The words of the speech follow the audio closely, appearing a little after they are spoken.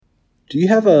Do you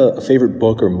have a favorite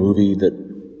book or movie that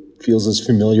feels as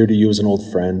familiar to you as an old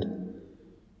friend?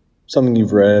 Something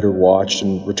you've read or watched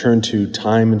and returned to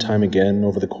time and time again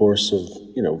over the course of,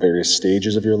 various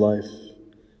stages of your life?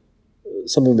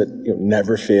 Something that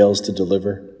never fails to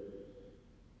deliver?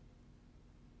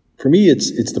 For me,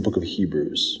 it's the book of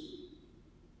Hebrews.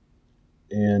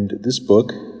 And this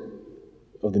book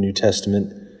of the New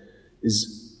Testament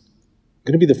is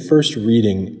going to be the first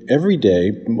reading every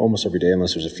day, almost every day,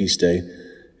 unless there's a feast day,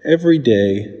 every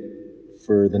day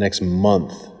for the next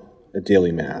month at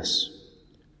Daily Mass.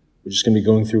 We're just going to be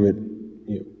going through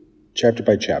it, chapter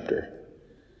by chapter.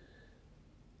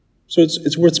 So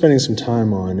it's worth spending some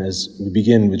time on as we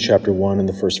begin with chapter 1 and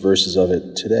the first verses of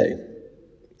it today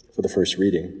for the first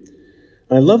reading.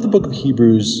 And I love the book of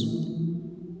Hebrews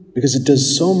because it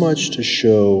does so much to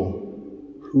show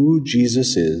who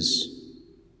Jesus is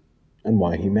and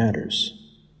why he matters.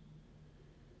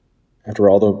 After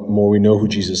all, the more we know who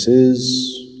Jesus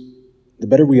is, the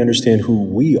better we understand who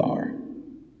we are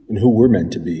and who we're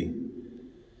meant to be.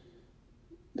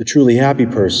 The truly happy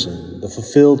person, the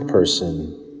fulfilled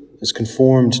person, is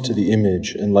conformed to the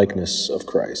image and likeness of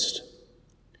Christ.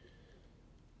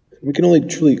 We can only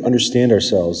truly understand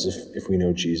ourselves if we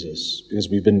know Jesus, because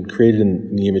we've been created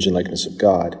in the image and likeness of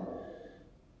God.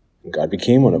 And God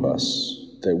became one of us,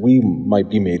 that we might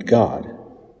be made God.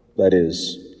 That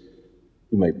is,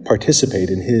 we might participate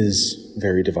in his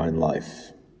very divine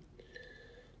life.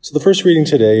 So the first reading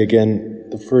today, again,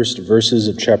 the first verses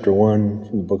of chapter 1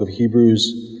 from the book of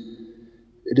Hebrews,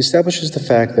 it establishes the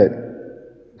fact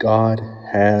that God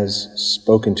has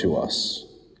spoken to us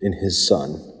in his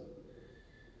Son.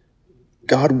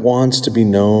 God wants to be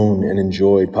known and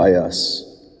enjoyed by us,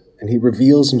 and he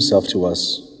reveals himself to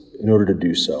us in order to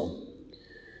do so.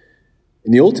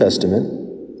 In the Old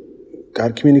Testament,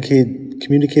 God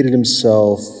communicated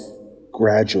himself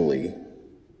gradually,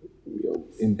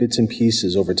 in bits and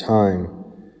pieces over time,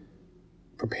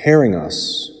 preparing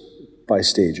us by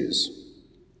stages.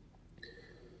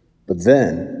 But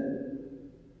then,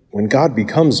 when God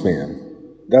becomes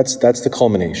man, that's the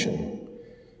culmination.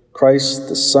 Christ,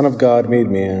 the Son of God made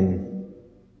man,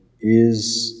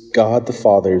 is God the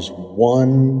Father's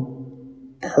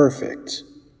one perfect,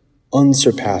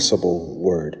 unsurpassable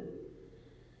word.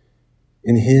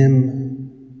 In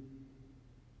him,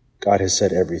 God has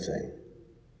said everything.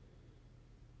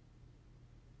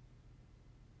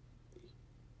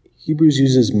 Hebrews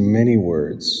uses many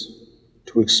words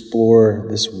to explore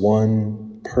this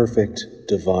one perfect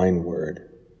divine word.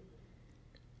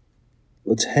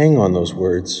 Let's hang on those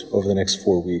words over the next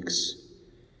 4 weeks,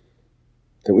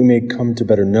 that we may come to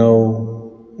better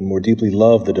know and more deeply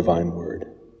love the divine word,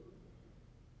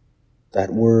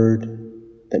 that word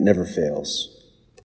that never fails.